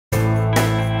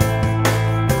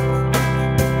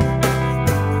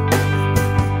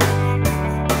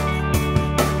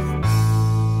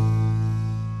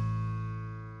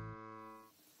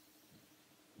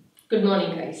Good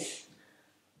morning, guys.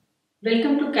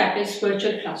 Welcome to KAPP's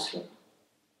virtual classroom.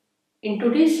 In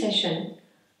today's session,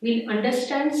 we'll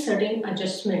understand certain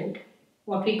adjustment,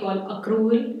 what we call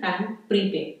accrual and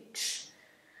prepayments.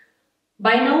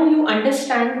 By now, you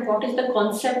understand what is the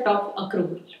concept of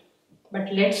accrual.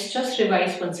 But let's just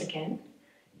revise once again.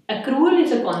 Accrual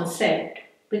is a concept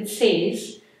which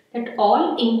says that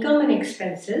all income and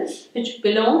expenses which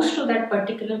belongs to that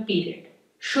particular period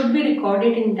should be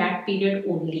recorded in that period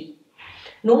only.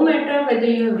 No matter whether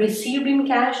you have received in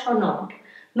cash or not,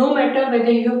 no matter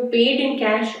whether you have paid in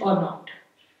cash or not.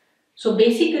 So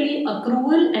basically,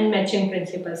 accrual and matching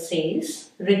principle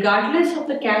says, regardless of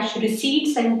the cash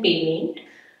receipts and payment,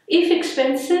 if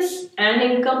expenses and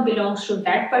income belongs to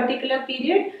that particular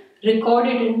period,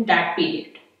 recorded in that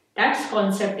period. That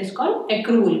concept is called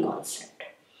accrual concept.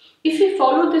 If we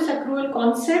follow this accrual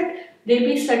concept, there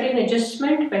will be certain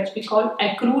adjustment which we call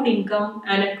accrued income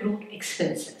and accrued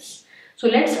expenses. So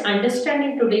let's understand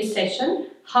in today's session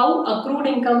how accrued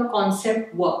income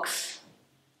concept works.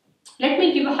 Let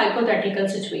me give a hypothetical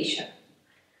situation.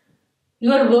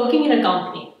 You are working in a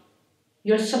company.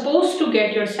 You are supposed to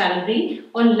get your salary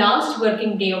on last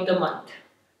working day of the month.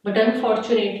 But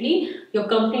unfortunately, your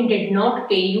company did not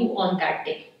pay you on that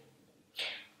day.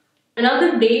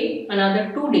 Another day,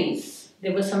 another 2 days.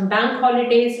 There were some bank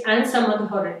holidays and some other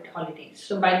holidays.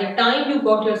 So by the time you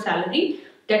got your salary,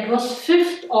 that was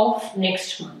 5th of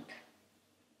next month.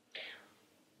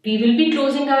 We will be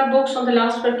closing our books on the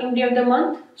last working day of the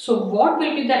month. So what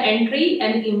will be the entry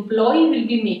an employee will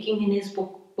be making in his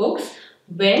books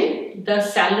when the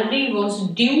salary was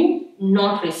due,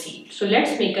 not received? So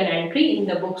let's make an entry in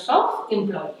the books of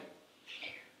employee.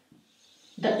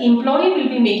 The employee will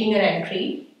be making an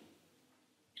entry.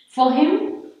 For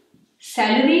him,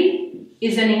 salary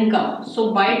is an income.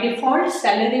 So by default,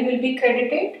 salary will be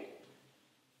credited.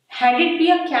 Had it be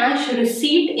a cash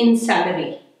receipt in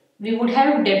salary, we would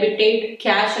have debited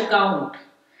cash account.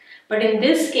 But in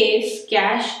this case,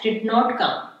 cash did not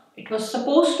come. It was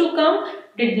supposed to come,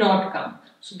 did not come.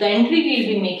 So the entry we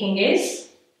will be making is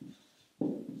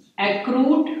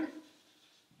accrued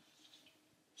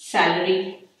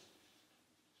salary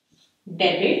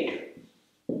debit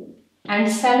and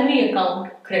salary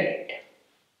account credit.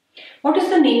 What is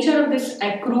the nature of this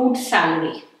accrued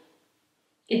salary?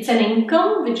 It's an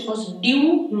income which was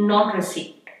due, not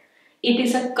received. It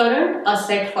is a current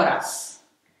asset for us.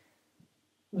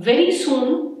 Very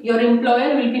soon, your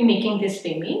employer will be making this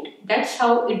payment. That's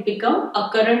how it becomes a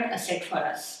current asset for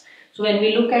us. So when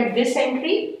we look at this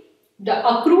entry, the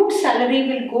accrued salary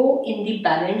will go in the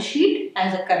balance sheet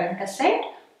as a current asset,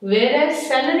 whereas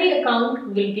salary account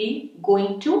will be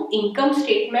going to income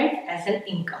statement as an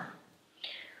income.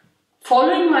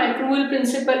 Following my accrual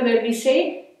principle where we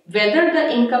say, whether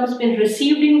the income has been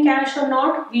received in cash or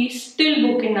not, we still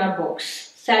book in our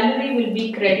books. Salary will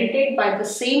be credited by the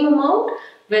same amount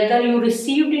whether you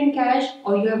received in cash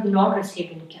or you have not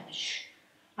received in cash.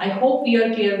 I hope we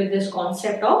are clear with this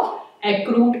concept of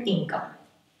accrued income.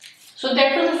 So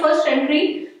that was the first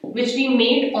entry which we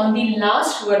made on the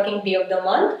last working day of the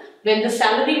month when the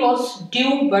salary was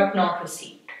due but not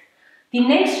received. The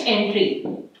next entry,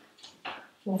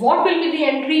 what will be the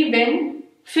entry when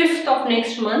 5th of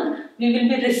next month we will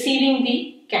be receiving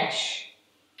the cash?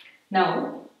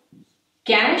 Now,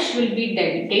 cash will be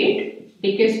debited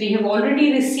because we have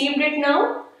already received it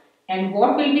now. And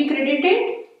what will be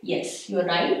credited? Yes, you are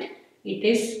right. It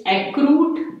is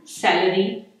accrued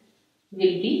salary will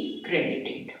be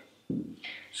credited.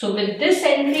 So with this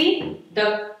entry,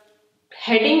 the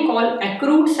heading called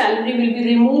accrued salary will be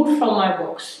removed from our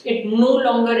books. It no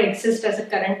longer exists as a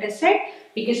current asset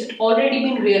because it already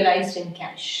been realized in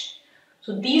cash.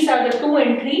 So these are the two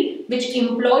entries which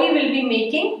employee will be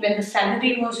making when the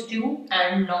salary was due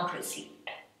and not received.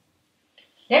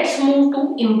 Let's move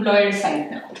to employer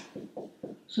side now.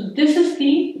 So this is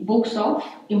the books of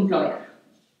employer.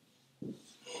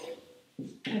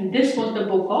 And this was the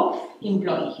book of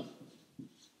employee.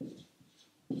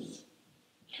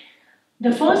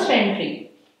 The first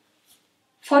entry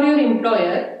for your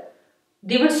employer,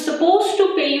 they were supposed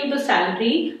to pay you the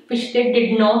salary which they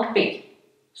did not pay.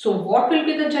 So what will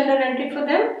be the general entry for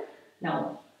them?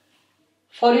 Now,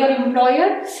 for your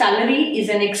employer, salary is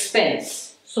an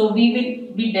expense. So we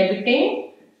will be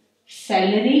debiting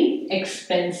salary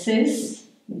expenses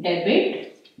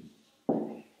debit.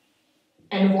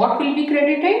 And what will be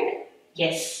credited?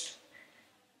 Yes,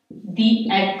 the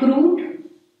accrued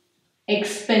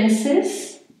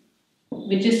expenses,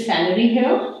 which is salary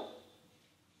here,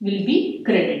 will be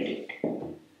credited.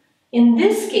 In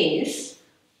this case,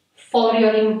 for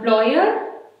your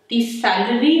employer, the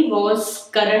salary was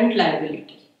current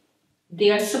liability. They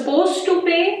are supposed to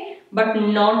pay but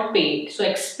not paid. So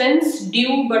expense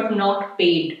due but not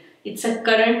paid. It's a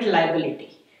current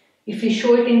liability. If we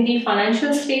show it in the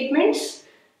financial statements,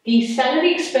 the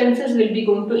salary expenses will be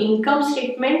going to income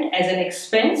statement as an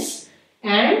expense,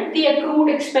 and the accrued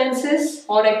expenses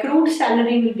or accrued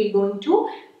salary will be going to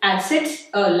assets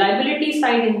liability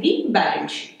side in the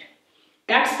balance sheet.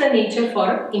 That's the nature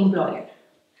for employer.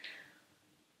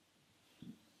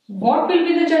 What will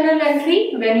be the journal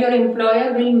entry when your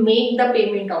employer will make the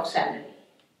payment of salary?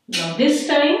 Now this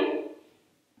time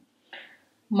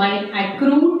my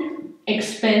accrued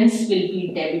expense will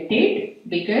be debited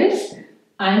because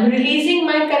I am releasing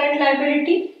my current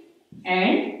liability,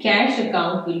 and cash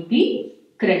account will be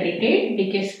credited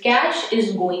because cash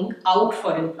is going out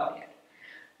for employer.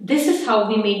 This is how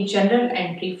we make journal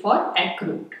entry for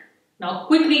accrued. Now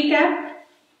quick recap.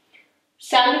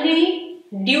 Salary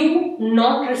due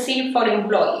not received for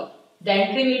employee. The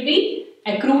entry will be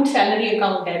accrued salary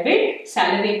account debit,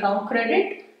 salary account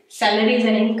credit. Salary is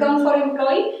an income for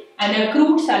employee and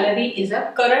accrued salary is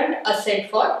a current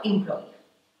asset for employee.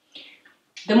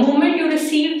 The moment you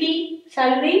receive the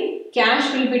salary,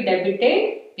 cash will be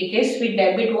debited because we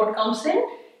debit what comes in,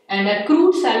 and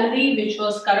accrued salary, which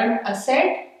was current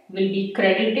asset, will be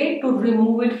credited to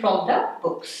remove it from the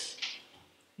books.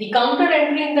 The counter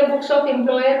entry in the books of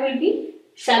employer will be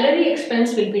salary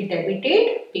expense will be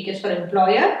debited because for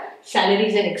employer salary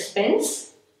is an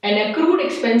expense, and accrued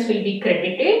expense will be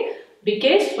credited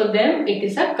because for them it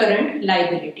is a current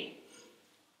liability.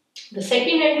 The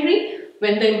second entry,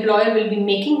 when the employer will be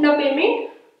making the payment,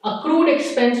 accrued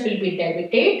expense will be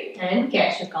debited and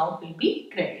cash account will be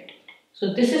credited.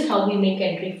 So this is how we make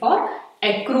entry for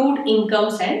accrued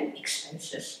incomes and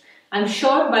expenses. I'm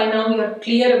sure by now you are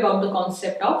clear about the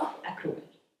concept of accrual.